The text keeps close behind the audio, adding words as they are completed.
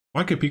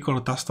Qualche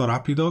piccolo tasto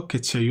rapido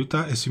che ci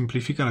aiuta e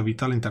semplifica la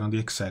vita all'interno di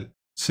Excel.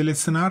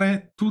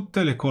 Selezionare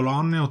tutte le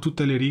colonne o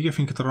tutte le righe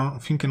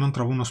finché non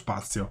trovo uno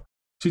spazio.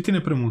 Si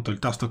tiene premuto il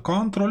tasto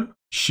CTRL,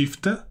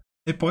 SHIFT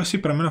e poi si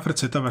preme la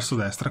freccetta verso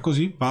destra,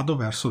 così vado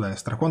verso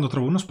destra. Quando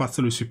trovo uno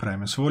spazio lui si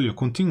preme. Se voglio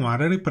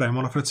continuare ripremo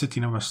la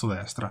freccettina verso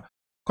destra.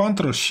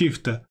 CTRL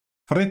SHIFT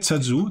freccia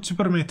giù ci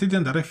permette di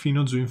andare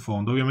fino giù in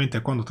fondo.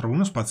 Ovviamente quando trovo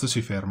uno spazio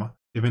si ferma.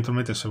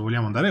 Eventualmente se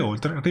vogliamo andare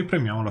oltre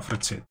ripremiamo la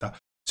freccetta.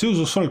 Se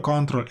uso solo il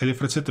CTRL e le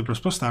freccette per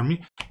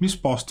spostarmi, mi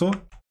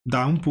sposto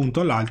da un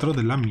punto all'altro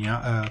della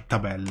mia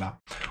tabella.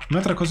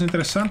 Un'altra cosa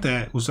interessante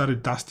è usare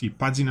i tasti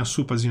pagina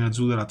su, pagina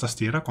giù della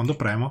tastiera. Quando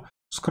premo,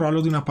 scrollo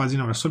di una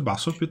pagina verso il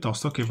basso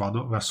piuttosto che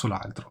vado verso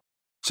l'altro.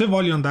 Se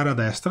voglio andare a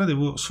destra,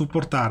 devo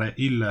supportare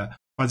il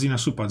pagina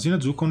su, pagina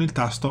giù con il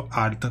tasto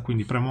Alt,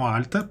 quindi premo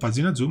Alt,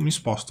 pagina giù, mi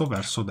sposto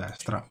verso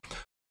destra.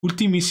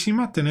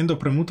 Ultimissima, tenendo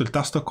premuto il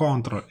tasto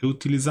CTRL e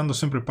utilizzando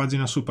sempre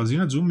pagina su,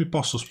 pagina giù, mi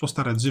posso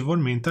spostare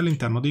agevolmente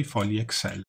all'interno dei fogli Excel.